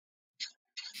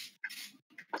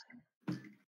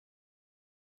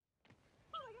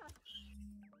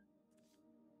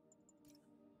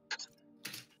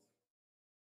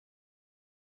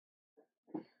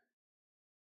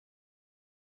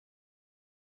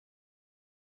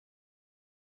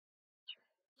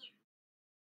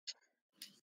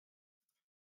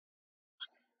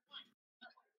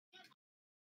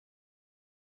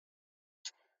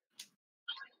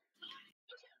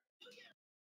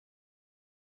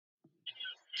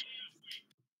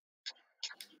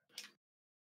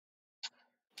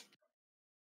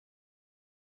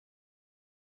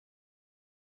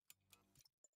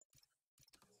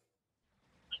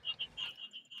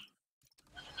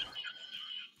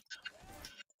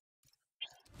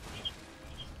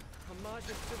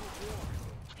Maggia civil war.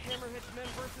 Hammerhead's men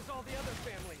versus all the other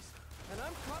families. And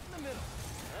I'm caught in the middle.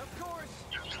 Of course.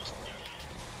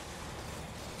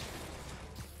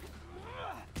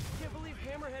 Can't believe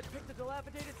Hammerhead picked the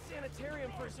dilapidated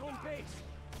sanitarium for his home base.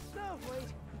 No,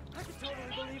 wait. I could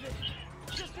totally believe it.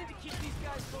 Just need to keep these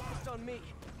guys focused on me,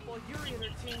 while Yuri and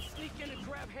her team sneak in and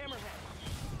grab Hammerhead.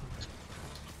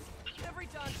 Every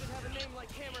Don should have a name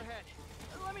like Hammerhead.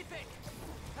 Let me think.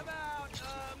 How about,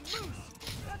 Moose?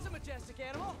 That's a majestic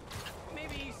animal.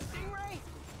 Maybe Stingray?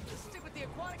 Stick with the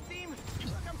aquatic theme.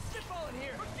 Look, I'm spitballing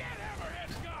here. Forget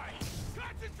Hammerhead's guys!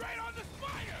 Concentrate on the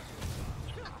spider!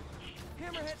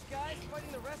 Hammerhead's guys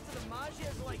fighting the rest of the Maggia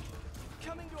is like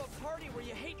coming to a party where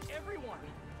you hate everyone.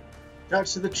 Out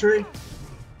to the tree.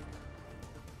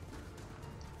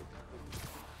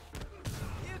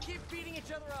 You keep beating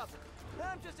each other up.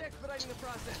 I'm just expediting the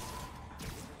process.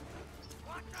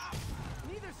 What up?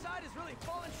 Neither side has really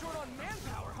fallen short on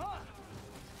manpower, huh?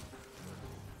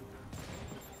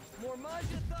 More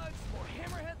Maggia thugs, more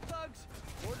Hammerhead thugs,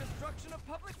 more destruction of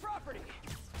public property.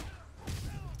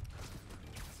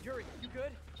 Yuri, you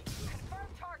good? Confirm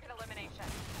target elimination.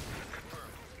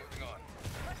 Confirmed. Moving on.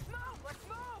 Let's move! Let's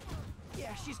move!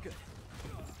 Yeah, she's good.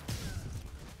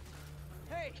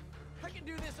 Hey, I can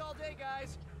do this all day,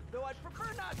 guys. Though I'd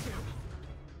prefer not to.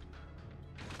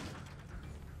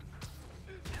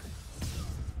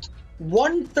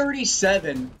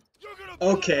 $137.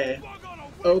 Okay.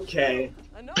 Okay.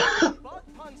 Enough bug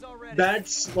puns already.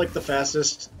 That's like the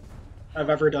fastest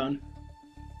I've ever done.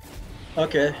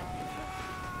 Okay.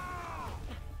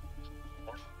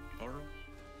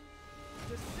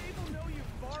 Does Sable know you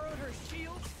borrowed her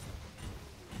shield?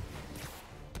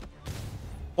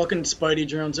 Fucking Spidey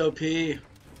drones OP. You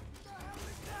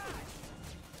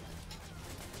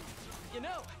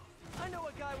know, I know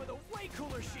a guy with a way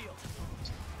cooler shield.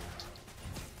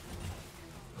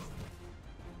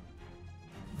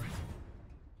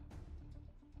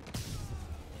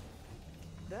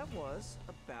 That was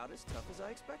about as tough as I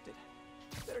expected.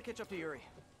 Better catch up to Yuri.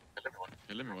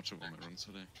 Hey, let me watch one of my runs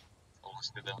today.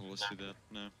 Always do that.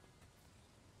 No.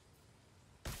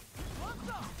 Gloves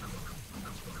off!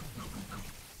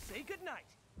 Say goodnight.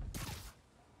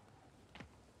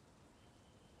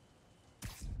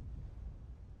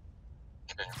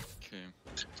 Okay.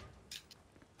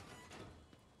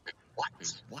 What?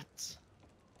 Wait, what?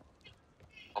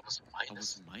 I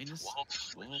was minus 12?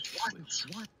 What?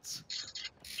 What?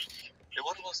 Hey,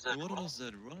 what was that? What was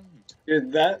that run?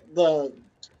 Dude, that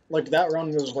run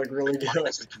was like really good.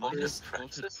 Minus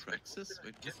 12 to Praxis?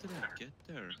 Wait, what did I get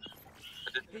there?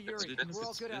 Hey Yuri, we're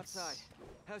all good outside.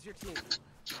 How's your team?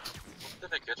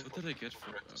 What did I get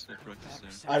For Praxis there?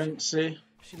 I didn't see.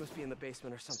 She must be in the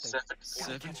basement or something.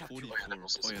 744.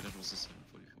 Oh yeah, that was a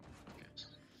 744. Okay.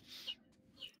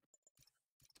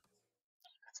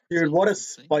 Dude, what a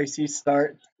spicy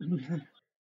start.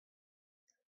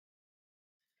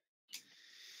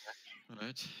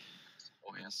 Alright.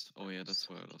 Oh yes. Oh yeah, that's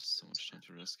why I lost so much time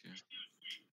to rescue.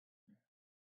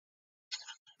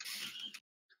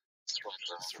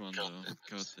 Let's run though.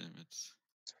 God damn it.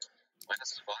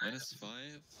 Minus 5.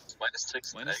 Minus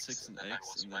 6 in X, and then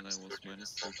I was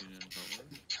minus 13 in power.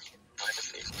 Minus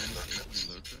 8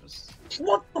 in lurkers.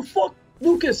 What the fuck?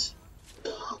 Lucas!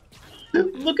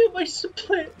 Look at my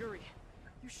supply. Yuri,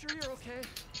 you sure you're okay?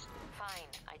 Fine.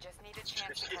 I just need a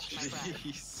chance to catch my breath.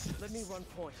 Jeez. Let me run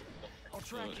point. I'll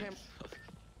try and cam.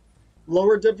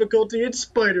 Lower difficulty in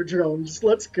spider drones.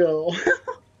 Let's go.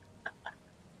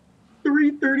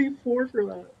 334 for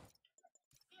that.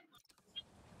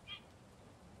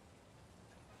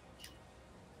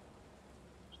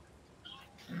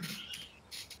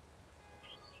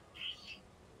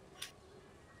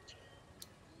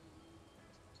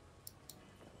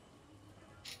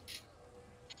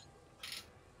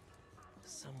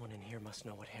 Someone in here must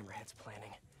know what Hammerhead's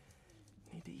planning.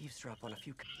 Need to eavesdrop on a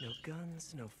few. No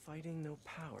guns, no fighting, no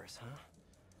powers, huh?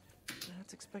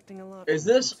 That's expecting a lot. Is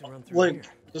this like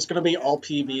just gonna be all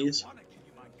PBs?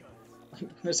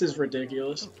 This is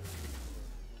ridiculous.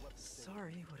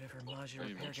 Sorry, whatever Maggia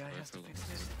repair guy has to fix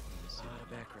this. A lot of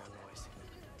background noise.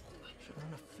 Should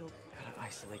run a filter. Gotta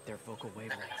isolate their vocal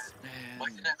wavelengths. Man,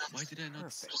 why did I not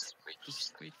Perfect.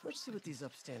 just wait for Let's see what these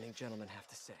upstanding gentlemen have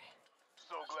to say.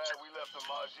 So glad we left the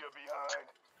Maggia behind.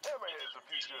 Hammerhead's the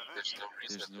future of this.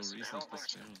 There's no reason to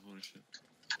spare. Holy shit.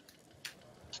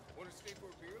 Want to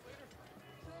skateboard beer later?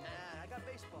 Nah, I got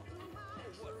baseball. Oh,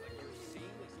 what, like you're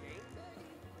seeing this game?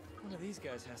 One of these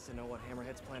guys has to know what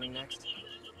Hammerhead's planning next.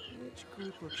 Which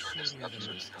group looks shadier than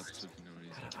There's the others? absolutely no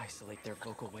reason. Gotta isolate their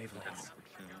vocal wavelengths.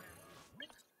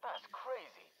 That's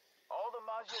crazy. All the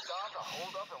Maggia Dons are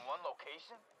holed up in one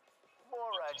location?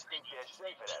 Morons think they're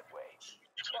safer that way.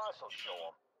 Boss will show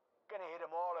them. Gonna hit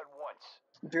them all at once.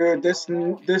 Dude,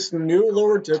 this new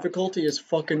lower difficulty is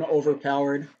fucking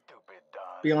overpowered Stupid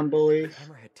Don. beyond belief. If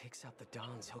Hammerhead takes out the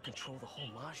Dons, he'll control the whole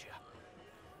Maggia.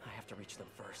 I have to reach them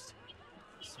first.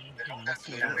 Someone here must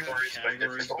know where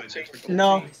Categories by difficulty.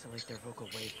 No. isolate their vocal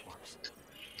waveforms.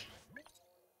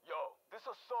 Yo, this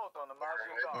assault on the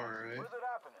Maggia Dons. Alright. Where's it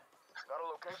happening? Got a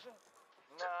location?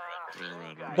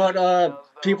 Nah. Alright.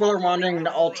 But people are wanting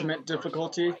the ultimate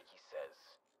difficulty. Like he says.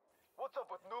 What's up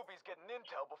with newbies getting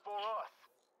intel before us?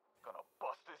 Gonna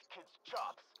bust this kid's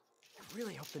chops. I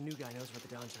really hope the new guy knows where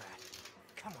the Dons are at.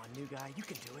 Come on, new guy, you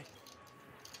can do it.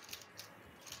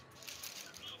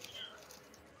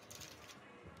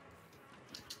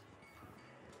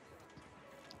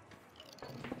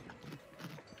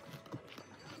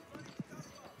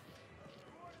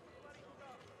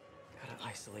 Gotta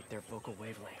isolate their vocal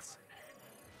wavelengths.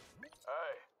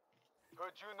 Hey,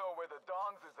 heard you know where the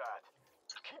Dons is at.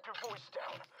 Keep your voice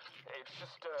down. It's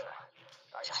just,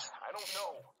 I don't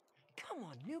know. Come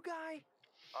on, new guy.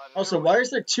 Also, why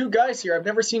is there two guys here? I've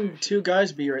never seen two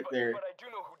guys be right there. But I do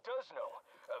know who does know.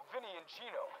 Vinny and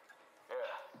Gino. Yeah,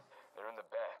 they're in the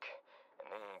back,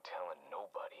 and they ain't telling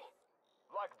nobody.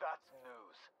 Like that's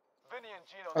news. Vinny and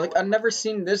Gino. Like, I've never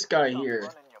seen this guy here.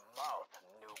 Run in your mouth,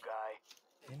 new guy.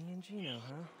 Vinny and Gino,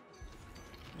 huh?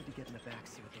 Need to get in the back,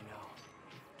 see what they know.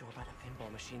 Door by the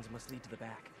pinball machines must lead to the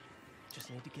back. Just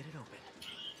need to get it open.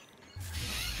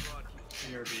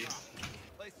 BRB.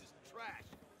 Place is trash.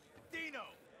 Dino.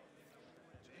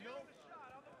 Gino?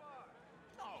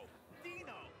 No,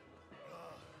 Dino.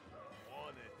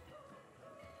 Wanted.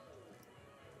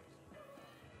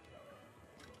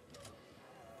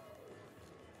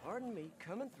 Pardon me,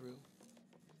 coming through.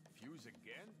 Fuse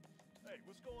again? Hey,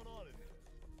 what's going on in here?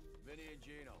 Vinny and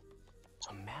Gino.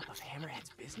 A map of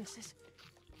Hammerhead's businesses?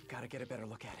 Gotta get a better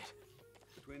look at it.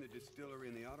 Between the distillery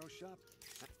and the auto shop?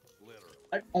 Literally.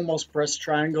 I almost pressed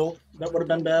triangle. That would have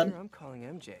been bad. Here, I'm calling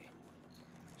MJ.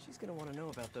 She's gonna want to know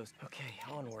about those. Okay,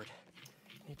 onward.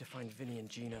 Need to find Vinny and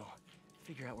Gino.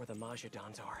 Figure out where the Maggia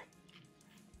Dons are.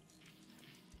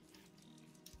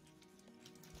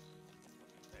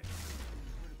 Hey,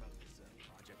 heard about this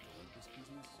Project Olympus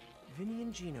business? Vinny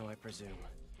and Gino, I presume.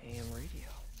 AM radio.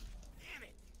 Damn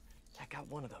it! That got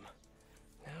one of them.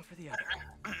 Now for the other.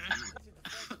 It's a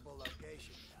defensible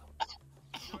location, though.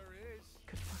 Sure is.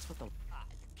 Could fuss with the.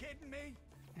 Kidding me?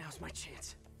 Now's my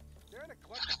chance. They're in a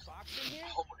collective box in here?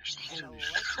 Holy shit. An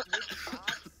electric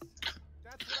box?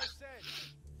 That's what I said.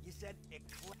 You said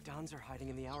Dons are hiding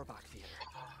in the Auerbach Theater.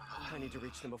 I need to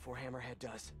reach them before Hammerhead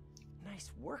does.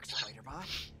 Nice work, Spider-Bot.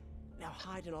 Now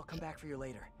hide and I'll come back for you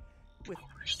later. With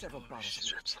several bottles of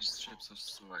Strips of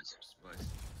spice.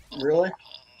 Really?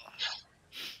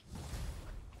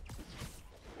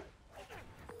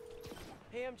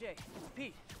 Hey MJ,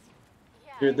 Pete.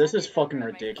 Yeah, Dude, this is I fucking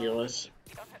remember my phone. ridiculous.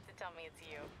 You don't have to tell me it's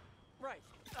you. Right,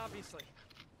 obviously.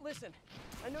 Listen,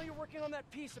 I know you're working on that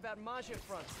piece about Maggia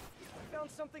fronts. I found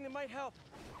something that might help.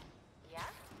 Yeah?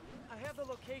 I have the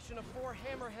location of 4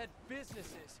 Hammerhead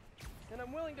businesses, and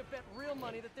I'm willing to bet real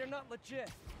money that they're not legit.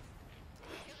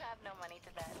 You have no money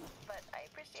to bet, but I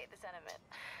appreciate the sentiment.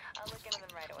 I'll look into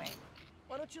them right away.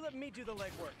 Why don't you let me do the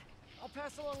legwork? I'll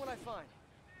pass along what I find.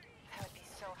 That would be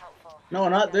so helpful. No,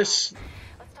 not this.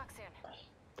 Let's talk soon.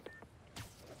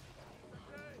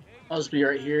 I'll just be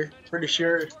right here. Pretty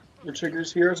sure the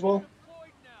trigger's here as well.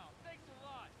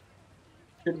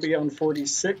 Should be on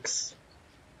 46.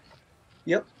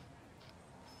 Yep.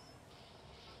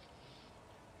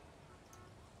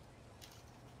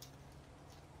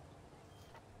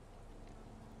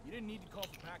 You didn't need to call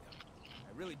for backup.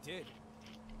 I really did.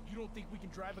 You don't think we can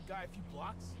drive a guy a few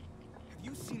blocks? Have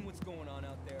you seen what's going on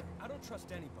out there? I don't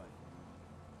trust anybody.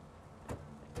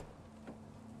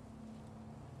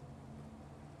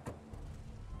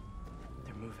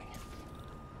 They're moving.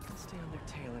 I'll stay on their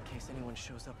tail in case anyone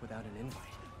shows up without an invite.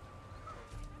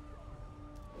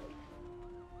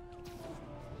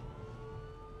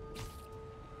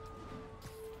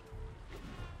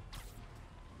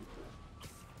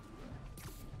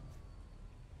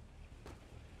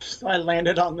 I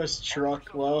landed on this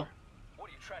truck. Well, What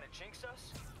are you trying to jinx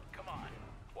us? Come on.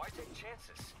 Why take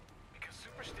chances? Because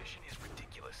superstition is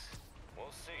ridiculous.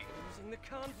 We'll see. Losing the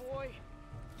convoy.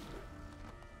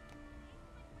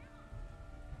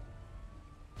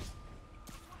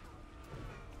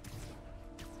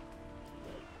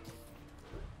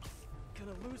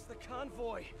 Gonna lose the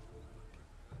convoy.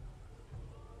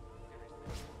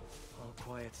 All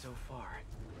quiet so far.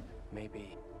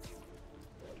 Maybe.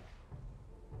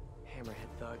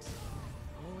 Hammerhead thugs.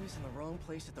 Always in the wrong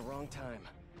place at the wrong time.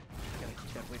 Gotta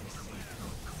keep that witness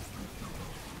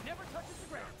safe. Never touches the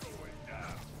ground.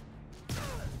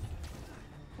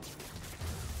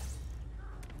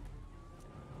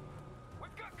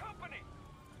 We've got company!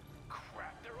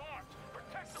 Crap, they're armed!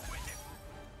 Protect the witness!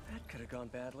 That could have gone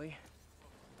badly.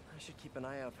 I should keep an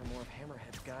eye out for more of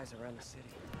Hammerhead's guys around the city.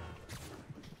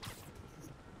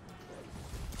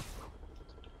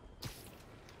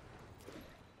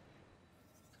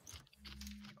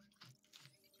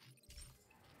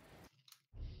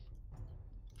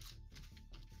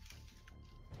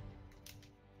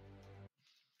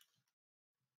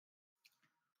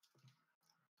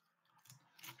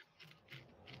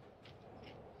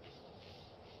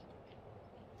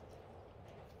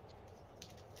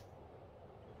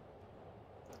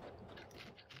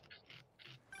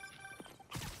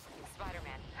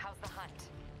 Spider-Man, how's the hunt?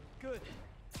 Good.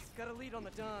 Got a lead on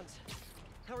the Dons.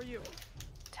 How are you?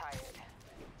 Tired.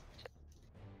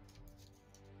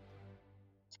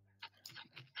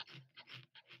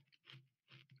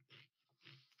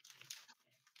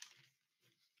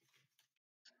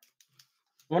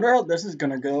 Wonder how this is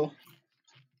gonna go.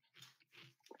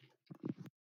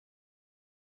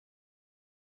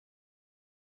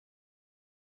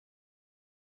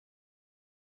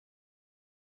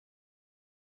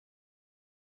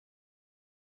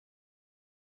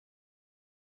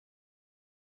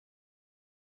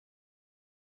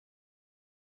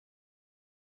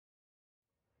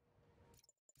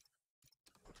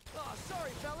 Oh,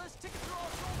 sorry, fellas. Tickets are all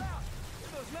sold out.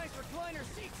 Those nice recliner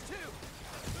seats, too.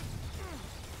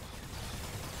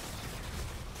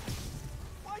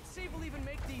 Why'd Sable even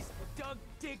make these Doug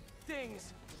Dig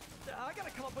things? I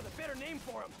gotta come up with a better name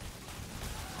for them.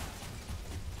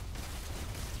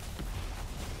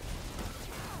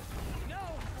 No!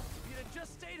 If you'd have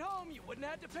just stayed home, you wouldn't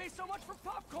have had to pay so much for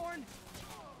popcorn.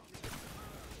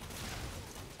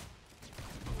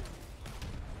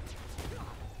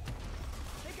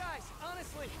 Hey guys,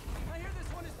 honestly, I hear this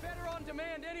one is better on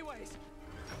demand anyways.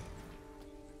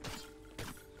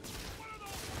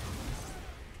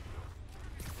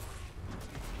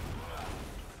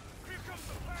 Here comes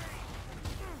the pain!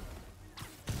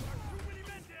 Too many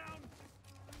men down!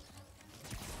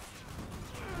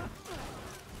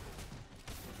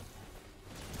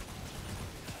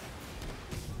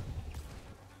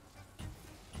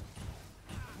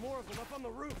 More of them up on the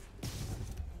roof.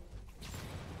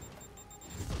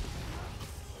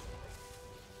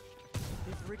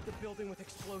 They've rigged the building with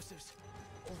explosives.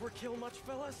 Overkill much,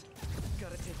 fellas?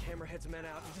 Gotta take Hammerhead's men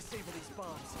out and disable these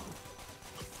bombs.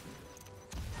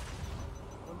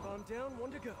 One bomb down,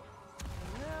 one to go.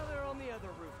 And now they're on the other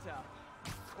rooftop.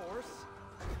 Of course.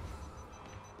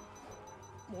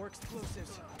 More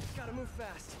explosives. Gotta move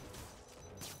fast.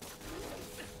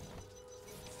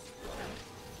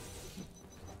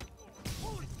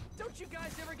 Holy, don't you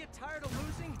guys ever get tired of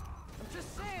losing? I'm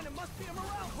just saying, it must be a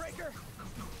morale breaker.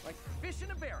 Like fish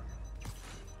in a barrel.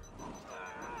 One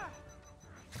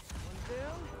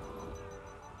down.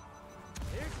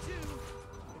 There's two.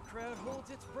 The crowd holds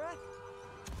its breath.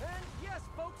 And yes,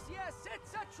 folks, yes,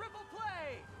 it's a triple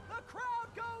play. The crowd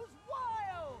goes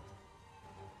wild.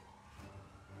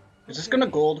 Is this gonna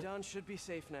gold? Don should be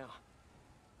safe now.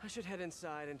 I should head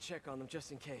inside and check on them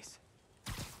just in case.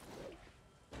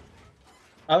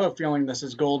 I have a feeling this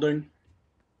is golding.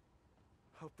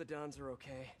 Hope the Dons are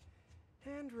okay.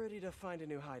 And ready to find a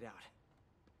new hideout.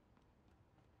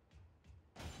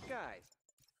 Guys.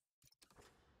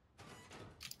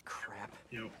 Crap.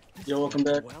 Yo. Yo, welcome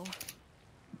back. Well.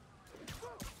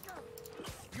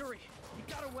 Yuri, you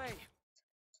got away.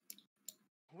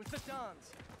 With the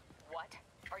Dons. What?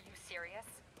 Are you serious?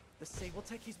 The Sable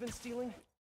tech he's been stealing?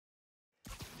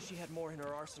 She had more in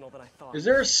her arsenal than I thought. Is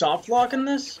there a soft lock in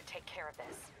this? You would take care of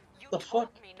this. You The told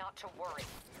fuck? me not to worry.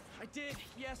 I did,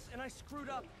 yes, and I screwed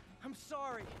up. I'm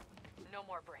sorry. No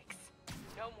more breaks.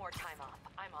 No more time off.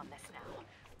 I'm on this now.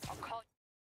 I'll call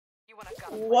you when I've got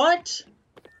a plan. What?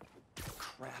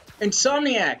 Crap.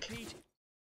 Insomniac! Pete.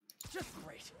 Just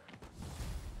great.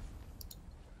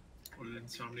 What did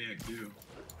Insomniac do?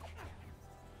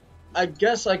 I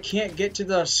guess I can't get to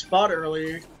the spot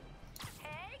earlier. Hey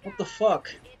What the guys, fuck?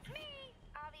 it's me,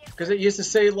 obviously. Because it used to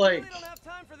say, like... Really don't have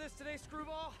time for this today,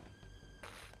 Screwball.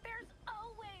 There's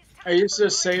always time I used for to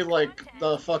say, great like, content,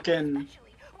 the fucking... especially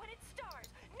when it stars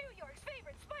New York's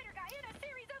favorite spider guy in a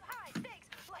series of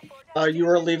high-stakes life or death you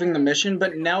are leaving the mission,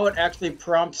 but now it actually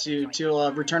prompts you to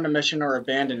return the mission or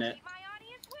abandon it. Keep my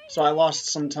audience waiting. So I lost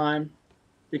some time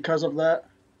because of that.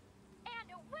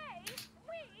 And away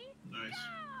we Nice. go!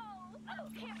 Oh,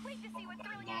 can't wait to see what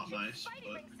thrilling Not action nice, Spidey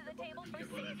but brings to the table you for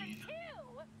get what I season mean.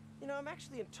 2. You know, I'm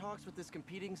actually in talks with this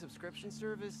competing subscription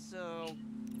service, so...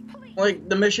 Like,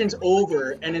 the mission's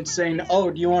over, and it's saying, oh,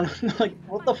 do you want to, like,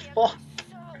 what the fuck?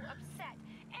 So upset.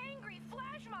 Angry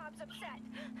flash mobs upset.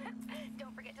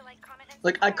 Don't forget to like, comment, and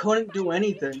Like, I couldn't do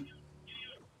anything.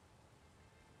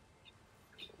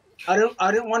 I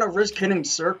didn't want to risk hitting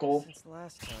circle. Since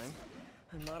last time,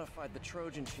 I modified the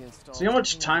Trojan she installed. See how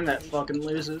much time that fucking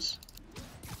loses?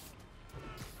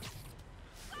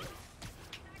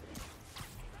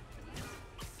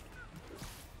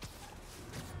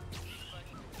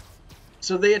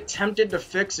 So they attempted to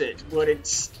fix it, but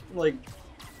it's, like,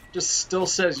 just still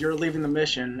says you're leaving the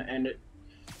mission, and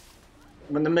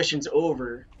when the mission's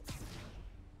over,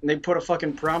 and they put a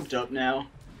fucking prompt up now.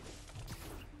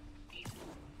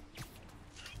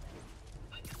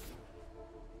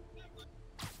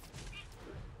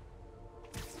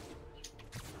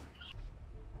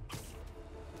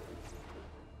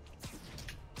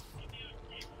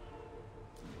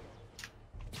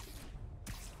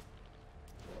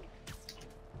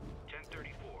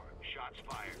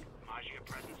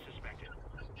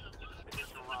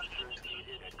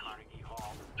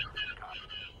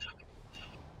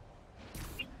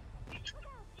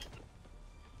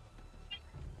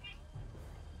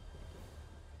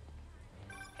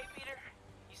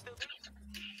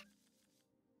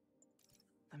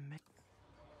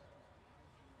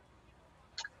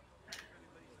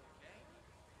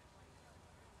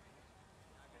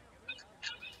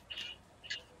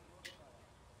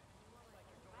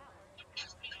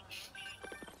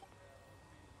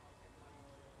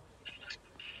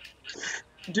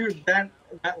 Dude, that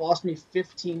lost me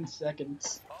 15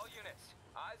 seconds. All units,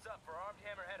 eyes up for armed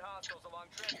hammerhead hostiles along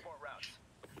transport routes.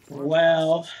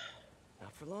 Wow.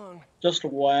 Not for long. Just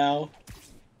wow.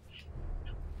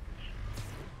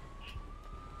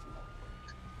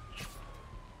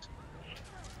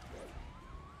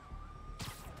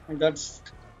 That's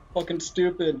fucking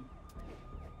stupid.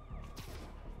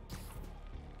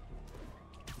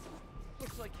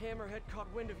 Looks like Hammerhead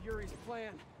caught wind of Yuri's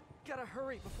plan. Gotta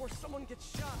hurry before someone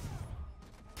gets shot.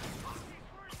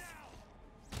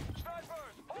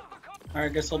 Alright, I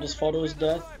guess I'll just fall to his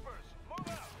death.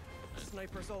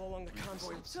 Snipers all along the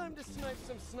convoy. Time to snipe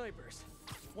some snipers.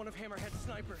 One of Hammerhead's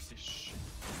snipers.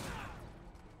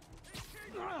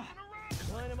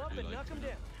 Line him up and knock him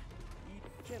down. You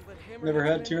can't let Hammerhead Never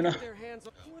had tuna. get their hands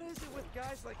on. What is it with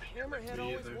guys like Hammerhead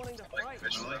always wanting to fight?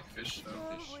 I like fish though.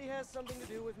 Probably has something to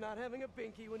do with not having a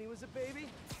binky when he was a baby.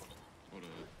 Oder.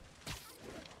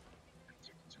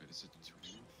 Wait, is it tuna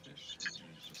fish? Or did you just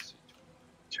say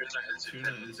tuna?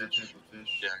 Tuna is a type of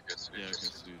fish. Yeah, I guess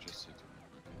you just said tuna.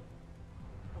 Okay.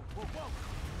 Whoa, whoa, whoa!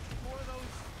 More of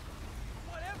those...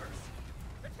 whatevers!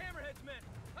 It's Hammerhead's men!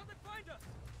 How'd they find us?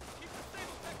 Keep the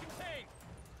stable tech contained!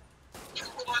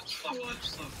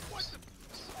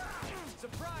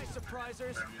 Surprise,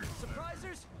 surprisers!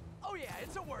 Surprisers? Oh yeah,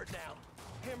 it's a word now!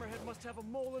 Hammerhead must have a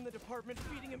mole in the department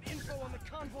feeding him info on the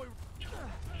convoy.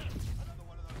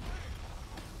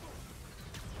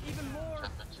 Even more,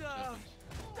 no,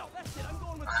 that's it, I'm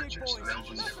going with big boys.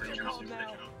 That's what they're called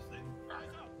now.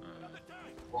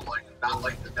 Well, like, not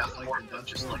like the death warden, but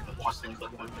just like the busting the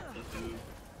food.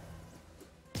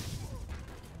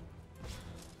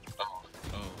 Oh.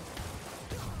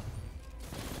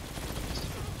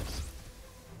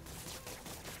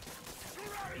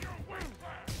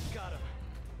 Got him.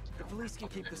 The police can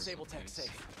keep the Sable Tech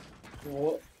safe.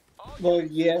 What? Well,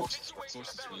 yeah. Of course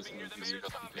it's really easy because you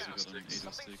got an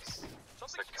 806.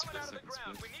 Something's coming out of the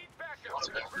ground. We need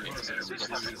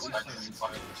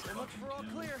So much for all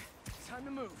clear. Time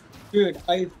to move. Dude,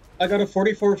 I got a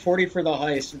 4440 for the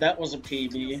heist. That was a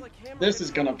PB. This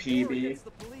is gonna PB.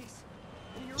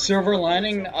 Silver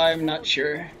lining, I'm not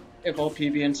sure if I'll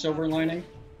PB in silver lining.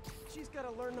 She's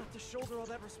gotta learn not to shoulder all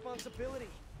that responsibility.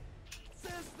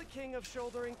 Says the king of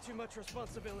shouldering too much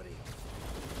responsibility.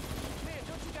 Man,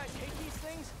 don't you guys hate these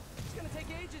things? It's gonna take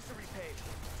ages to repave.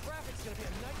 Traffic's gonna be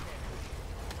a nightmare.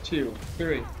 2,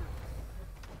 3.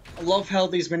 I love how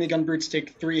these minigun brutes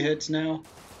take 3 hits now.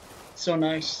 So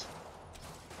nice.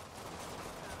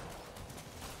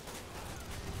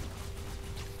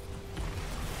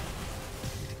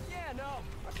 Yeah, no.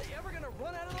 Are they ever gonna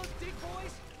run out of those big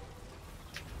boys?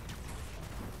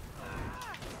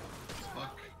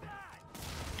 Fuck.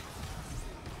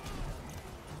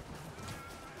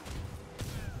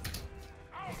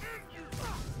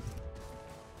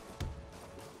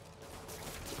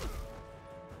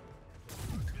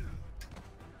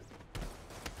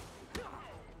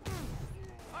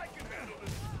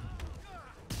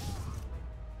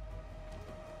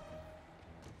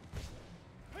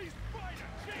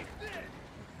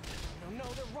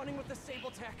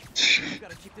 tech. I've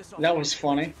got to keep this off. That was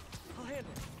funny. I'll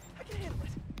handle it. I can handle it.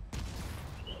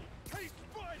 Hey,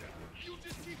 Spider! You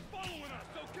just keep following us,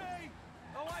 okay?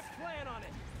 Oh, I plan on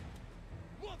it.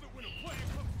 Love it when a plan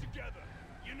comes together.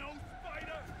 You know,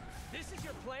 Spider? This is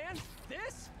your plan?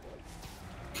 This?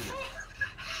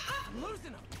 I'm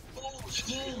losing them.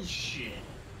 Bullshit.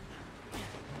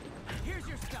 Here's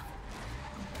your stuff.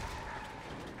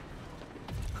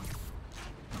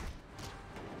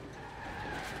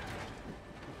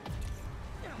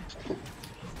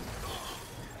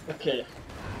 Okay.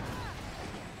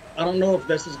 I don't know if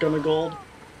this is gonna gold.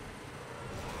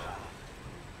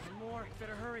 One more.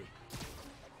 Better hurry.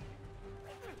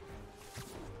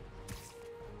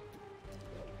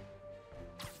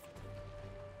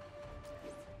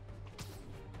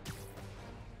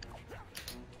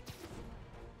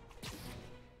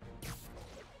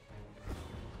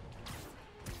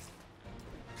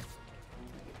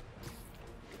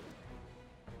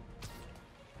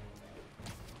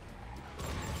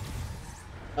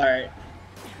 Alright.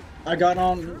 I got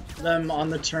on them on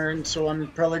the turn, so I'm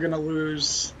probably gonna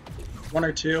lose one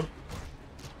or two.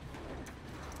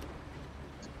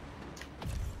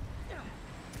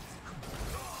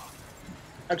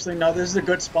 Actually, no, this is a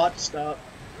good spot to stop.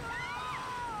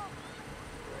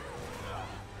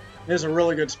 This is a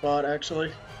really good spot,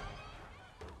 actually.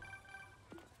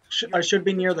 I should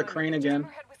be near the crane again.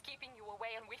 Hammerhead was keeping you away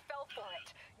and we fell for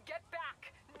it. Get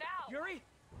back now. Yuri?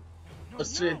 No,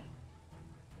 Let's no. see.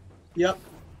 Yep.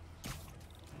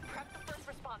 Prep the first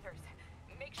responders.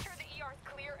 Make sure the ER is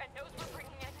clear and knows we're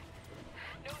bringing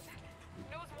in.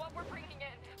 Knows what we're bringing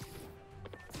in.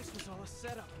 This was all a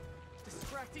setup.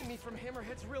 Distracting me from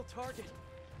Hammerhead's real target.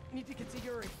 Need to get to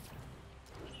Yuri.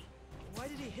 Why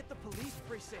did he hit the police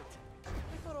precinct?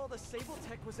 I thought all the Sable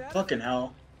tech was at him. Fucking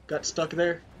hell. Got stuck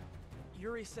there.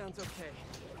 Yuri sounds okay.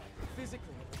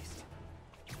 Physically, at least.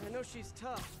 I know she's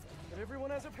tough, but everyone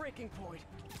has a breaking point.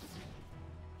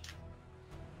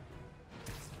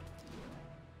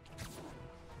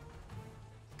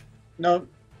 Nope.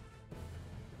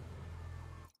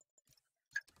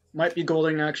 Might be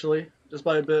golding, actually. Just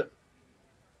by a bit.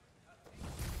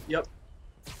 Yep.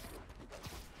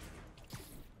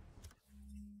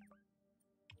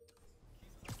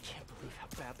 Can't believe how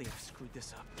badly I've screwed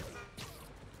this up.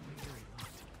 Yuri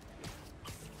looked.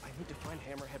 I need to find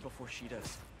Hammerhead before she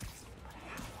does. But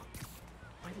how?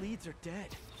 My leads are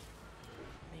dead.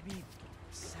 Maybe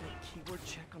set a keyword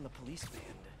check on the police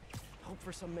band. Hope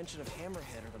for some mention of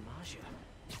Hammerhead or the Magia.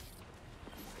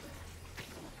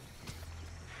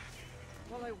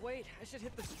 While I wait, I should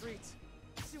hit the streets.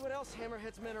 See what else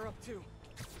Hammerhead's men are up to.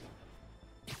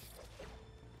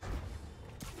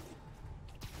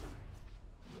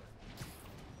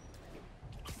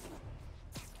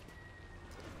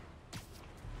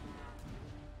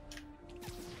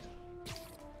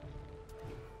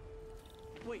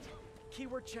 Wait,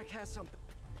 keyword check has something.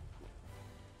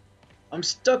 I'm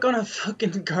stuck on a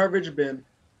fucking garbage bin.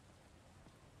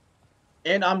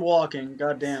 And I'm walking,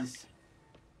 goddamn. This is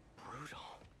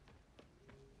brutal.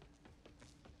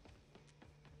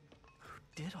 Who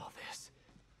did all this?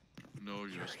 No,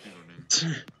 you're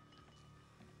speedrunning.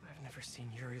 I've never seen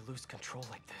Yuri lose control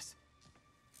like this.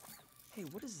 Hey,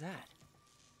 what is that?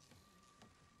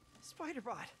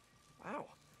 Spider-Bot! Wow.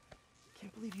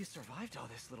 Can't believe you survived all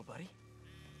this, little buddy.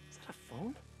 Is that a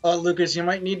phone? Lucas, you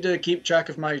might need to keep track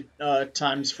of my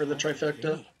times for the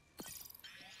trifecta.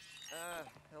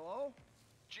 Hello?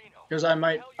 Because I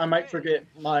might forget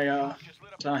my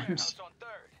times.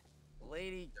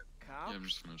 Lady cop? Yeah, I'm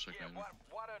just gonna check out.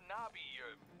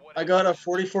 I got a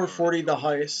 4440 the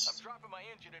highest.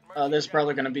 This is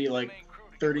probably gonna be like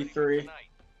 33.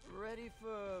 Ready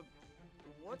for...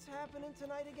 what's happening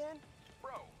tonight again?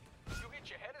 Bro, you hit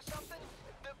your head or something?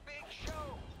 The big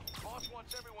show. Boss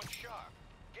wants everyone sharp.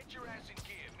 Get your ass in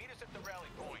gear. Meet us at the rally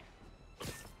point.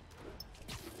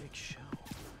 Big show.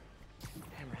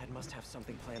 Hammerhead must have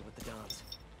something planned with the Dons.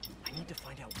 I need to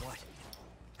find out what.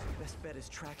 Best bet is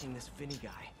tracking this Vinny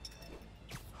guy.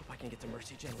 Hope I can get to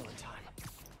Mercy General in time.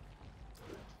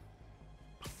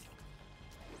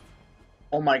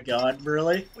 Oh my god,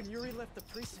 really? When Yuri left the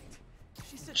precinct,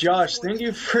 she said Josh, thank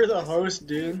you for the host,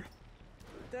 dude.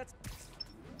 That's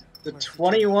The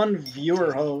 21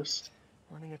 viewer host.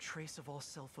 running a trace of all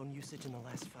cell phone usage in the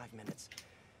last 5 minutes.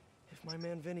 If my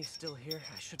man Vinny's still here,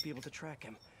 I should be able to track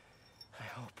him. I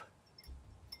hope.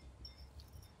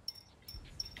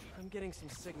 I'm getting some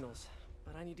signals,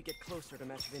 but I need to get closer to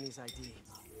match Vinny's ID.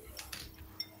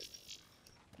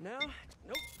 No,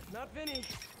 nope, not Vinny.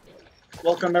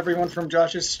 Welcome everyone from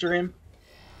Josh's stream.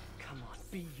 Come on,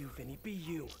 be you, Vinny, be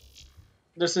you.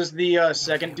 This is the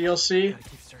second DLC Gotta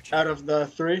keep searching. out of the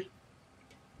 3.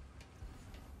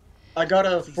 I got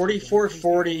a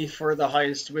 4440 for the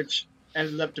heist, which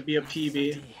ended up to be a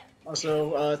PB.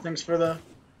 Also, thanks for the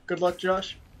good luck,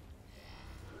 Josh.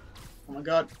 Oh my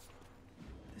god.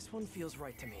 This one feels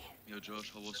right to me. Yo,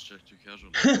 Josh, how was Jack 2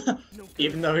 Casual? No good.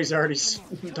 Even though he's already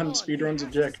Come done on, speedruns you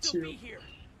of have to Jack still 2. be here.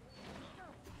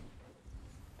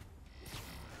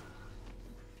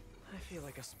 I feel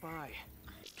like a spy.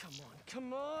 Come on,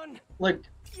 come on. Like,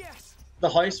 Yes. the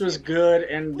heist was good,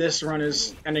 and this run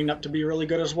is ending up to be really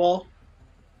good as well.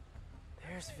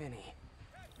 There's Vinny.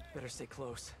 Better stay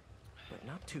close, but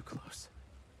not too close.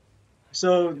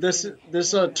 So this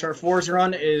Turf Wars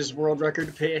run is world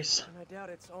record pace. And I doubt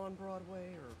it's on Broadway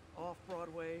or off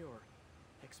Broadway or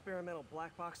experimental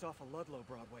black box off of Ludlow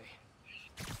Broadway.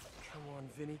 Come on,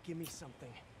 Vinny, give me something.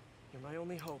 You're my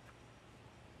only hope.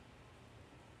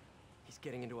 He's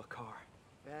getting into a car.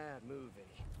 Bad move,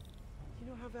 Vinny. You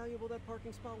know how valuable that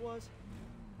parking spot was?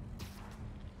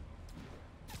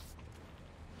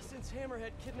 Since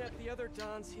Hammerhead kidnapped the other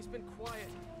Dons, he's been quiet.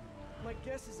 My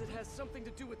guess is it has something to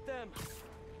do with them.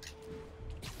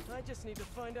 I just need to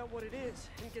find out what it is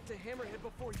and get to Hammerhead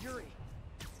before Yuri.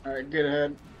 Alright, get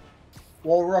ahead.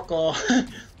 Wall rock off.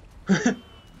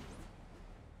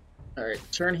 Alright,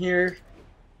 turn here.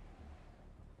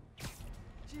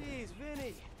 Jeez,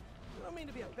 Vinny. I don't mean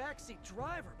to be a backseat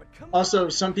driver, but come Also,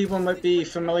 on. some people might be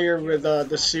familiar with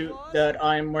the suit that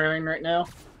I'm wearing right now.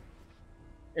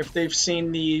 If they've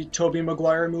seen the Tobey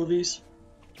Maguire movies.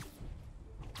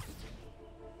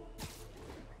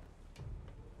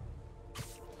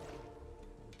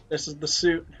 This is the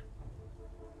suit.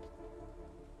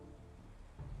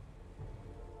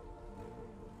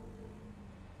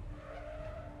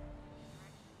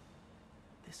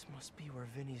 This must be where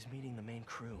Vinny's meeting the main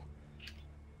crew.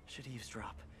 Should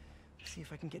eavesdrop. See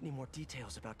if I can get any more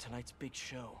details about tonight's big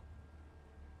show.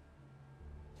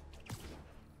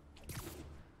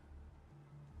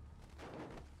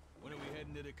 When are we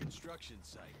heading to the construction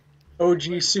site?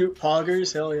 OG suit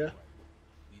poggers, hell yeah.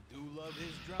 We do love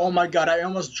his drama. Oh my god, I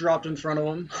almost dropped in front of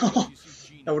him.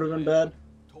 That would have been bad.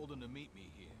 Told him to meet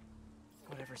me here.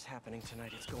 Whatever's happening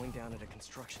tonight, it's going down at a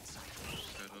construction site.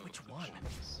 Which one?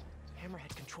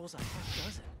 Hammerhead controls a half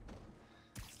dozen.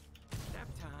 Nap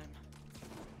time.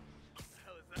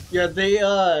 Yeah,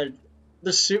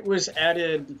 the suit was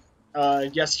added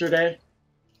yesterday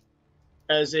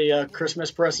as a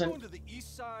Christmas present Going to the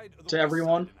east side or the to west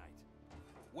everyone. side tonight?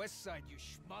 West side, you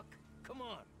schmuck. Come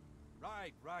on.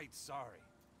 Right, sorry.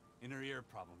 Inner ear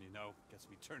problem, you know. Gets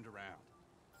me turned around.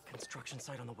 Construction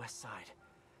site on the west side.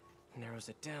 Narrows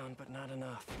it down, but not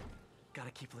enough.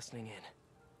 Gotta keep listening in.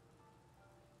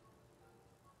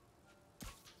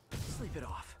 Sleep it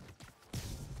off.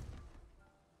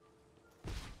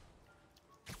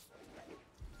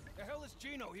 The hell is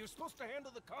Gino? He was supposed to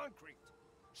handle the concrete.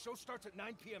 Show starts at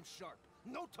 9 p.m. sharp.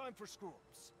 No time for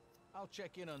screw-ups. I'll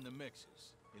check in on the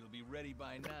mixes. It'll be ready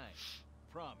by 9.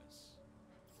 Promise.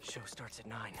 Show starts at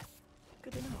 9.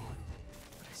 Good to know.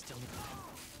 But I still need...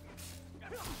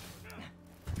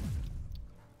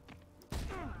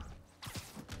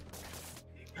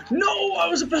 No, I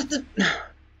was about to...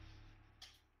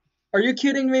 Are you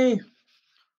kidding me?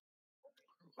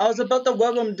 I was about to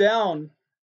web him down.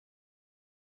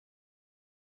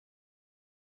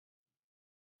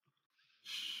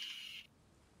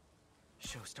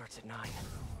 Show starts at 9.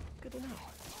 Good to know.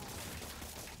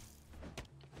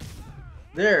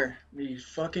 There, we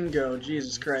fucking go.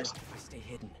 Jesus Christ. If I stay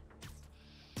hidden.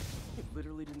 You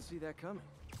literally didn't see that coming.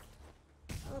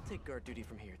 I'll take guard duty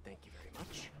from here, thank you very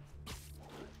much.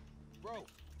 Bro,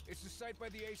 it's the site by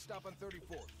the A stop on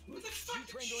 34th. Who the fuck?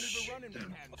 G-train don't even run in Shit.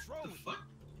 Manhattan. What's wrong What the with you? fuck?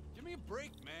 Give me a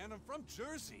break, man. I'm from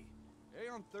Jersey.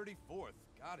 A on 34th.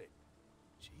 Got it.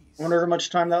 Jeez. Wonder how much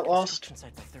time that lost. Construction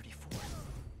site by 34.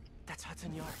 That's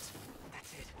Hudson Yards.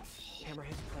 That's it.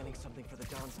 Hammerhead's planning something for the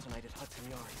Dons tonight at Hudson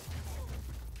Yards.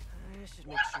 I should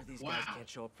make sure these guys can't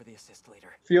show up for the assist later.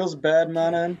 Feels bad,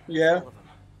 man. Yeah. All of them.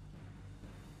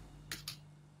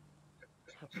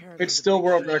 Apparently It's the still big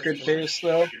world show record is pace,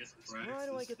 though. Why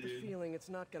do I get the feeling it's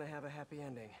not gonna have a happy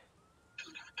ending?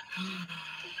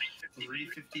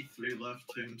 353 left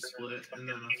team split, and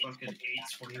then a fucking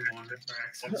 821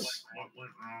 praxis. What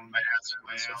went wrong? I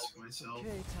asked myself. Okay,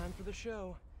 time for the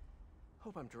show.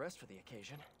 Hope I'm dressed for the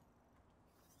occasion.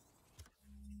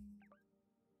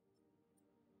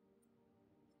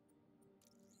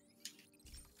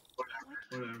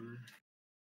 Whatever.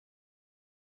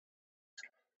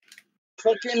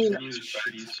 Fucking Really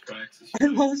shitty praxis.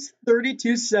 it lost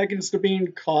 32 seconds to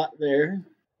being caught there.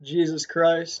 Jesus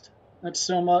Christ. That's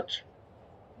so much.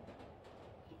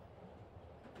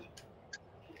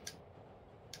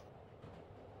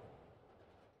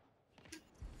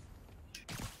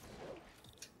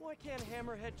 Why can't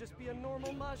Hammerhead just be a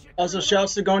normal Majik? Also,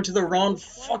 shouts to going to the wrong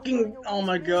fucking. Oh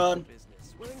my god.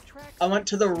 I went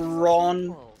to the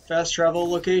wrong fast travel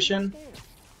location.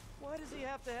 Why does he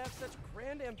have to have such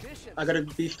grand ambitions? I gotta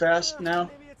be fast now.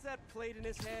 Maybe it's that plate in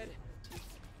his head.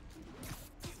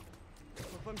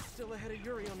 Hope I'm still ahead of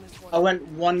Yuri on this one. I went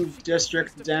one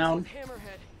district down.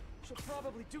 Hammerhead. She'll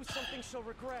probably do something she'll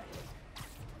regret.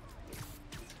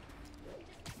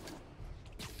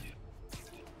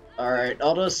 Alright,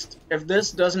 I'll just, if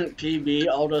this doesn't PB,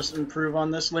 I'll just improve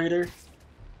on this later.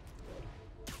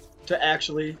 To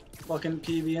actually fucking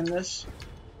PB in this.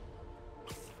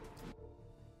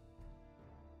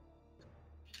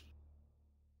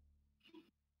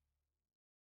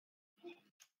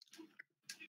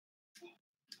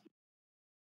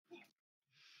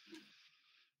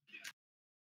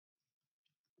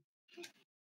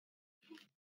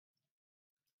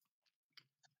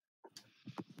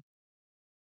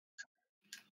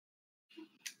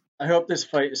 I hope this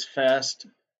fight is fast.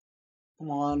 Come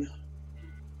on.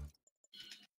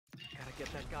 Gotta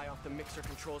get that guy off the mixer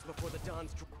controls before the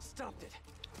Dons stopped it.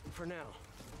 For now.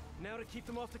 Now to keep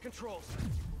them off the controls.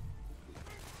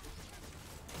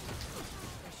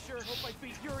 I sure hope I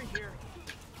beat Yuri here.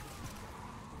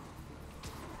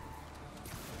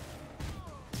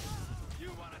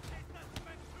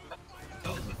 That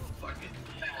was a fucking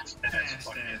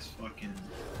fast-ass fucking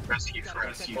rescue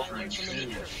French.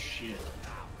 Holy shit.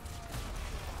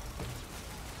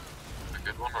 A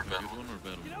good one or bad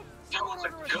one? You know, That was a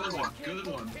good one, good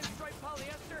one. pinstripe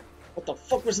polyester. What the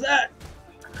fuck was that?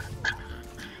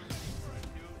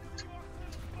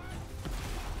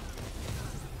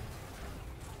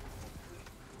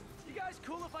 You guys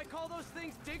cool if I call those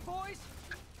things dig boys?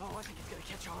 Oh, I think it's gonna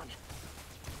catch on.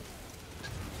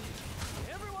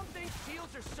 Everyone thinks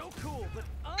shields are so cool, but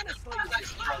honestly,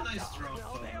 Nice drop.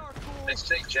 well, they are cool. They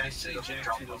say Jack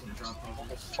doesn't drop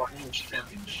bubbles. Fucking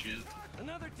shit.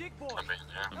 Another dig boy.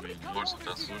 I mean, what's the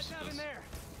best source of this?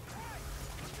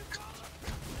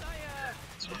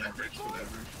 Whatever, it's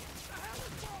whatever.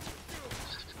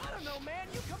 I don't know, man.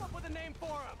 You come up with a name for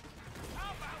him.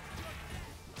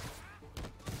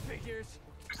 Figures.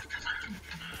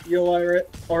 Yo,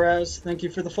 Oraz, thank you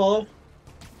for the follow.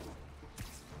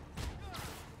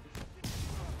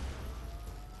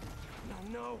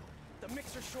 No. The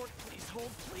mixer short. Please hold.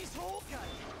 Please hold. God.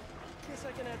 Guess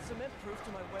I can add cement proof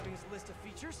to my webbing's list of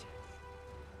features.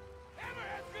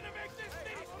 Hammerhead's gonna make this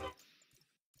thing.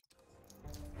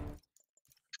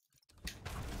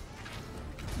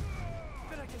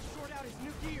 Bet I can short out his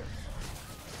new gear.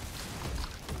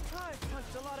 I've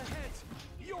punched a lot of heads.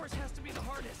 Yours has to be the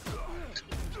hardest.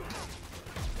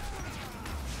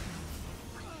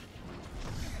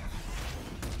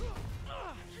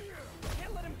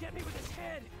 Can't let him get me with his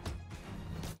head.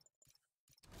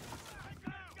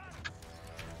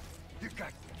 You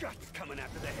got guts coming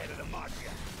after the head of the Mafia.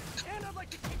 And I'd like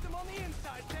to keep them on the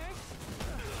inside, thanks.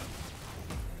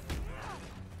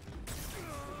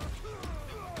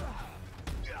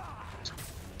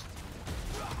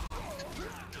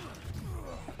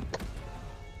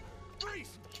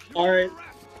 Alright,